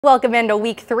Welcome into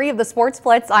week 3 of the Sports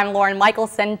Blitz. I'm Lauren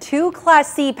Michelson. Two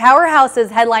Class C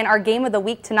powerhouses headline our game of the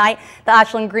week tonight. The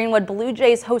Ashland-Greenwood Blue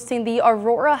Jays hosting the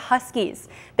Aurora Huskies.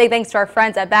 Big thanks to our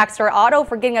friends at Baxter Auto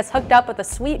for getting us hooked up with a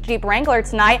sweet Jeep Wrangler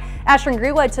tonight.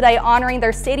 Ashland-Greenwood today honoring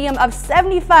their stadium of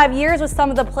 75 years with some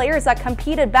of the players that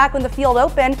competed back when the field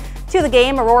opened. To the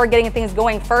game, Aurora getting things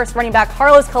going first. Running back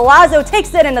Carlos Collazo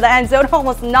takes it into the end zone,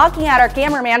 almost knocking out our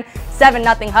cameraman.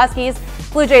 7-0 Huskies.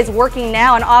 Blue Jays working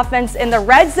now on offense in the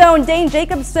red zone. Dane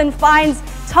Jacobson finds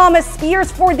Thomas Spears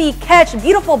for the catch.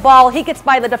 Beautiful ball. He gets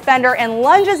by the defender and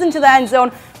lunges into the end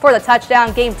zone for the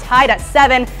touchdown. Game tied at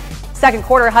 7. Second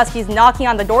quarter, Huskies knocking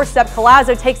on the doorstep.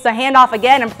 Collazo takes the handoff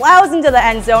again and plows into the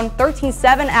end zone.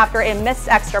 13-7 after a missed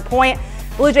extra point.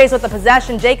 Blue Jays with the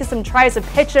possession. Jacobson tries to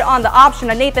pitch it on the option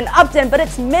to Nathan Upton, but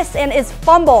it's missed and is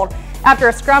fumbled. After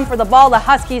a scrum for the ball, the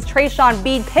Huskies' Trayshawn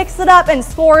Bede picks it up and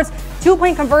scores.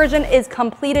 Two-point conversion is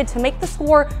completed to make the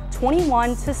score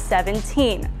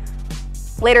 21-17.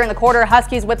 Later in the quarter,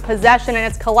 Huskies with possession,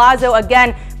 and it's Collazo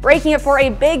again breaking it for a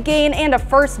big gain and a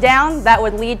first down. That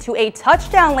would lead to a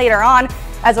touchdown later on,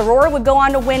 as Aurora would go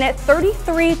on to win it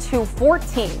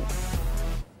 33-14.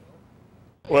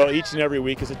 Well, each and every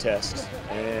week is a test,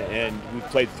 and we've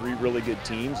played 3 really good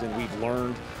teams, and we've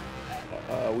learned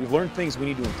things we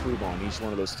need to improve on each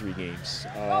one of those 3 games.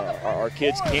 Our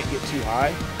kids can't get too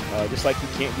high, just like we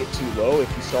can't get too low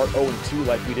if you start 0-2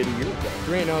 like we did a year ago.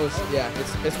 3-0 is, yeah,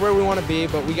 it's where we want to be,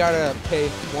 but we got to pay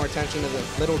more attention to the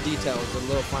little details, the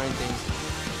little fine things.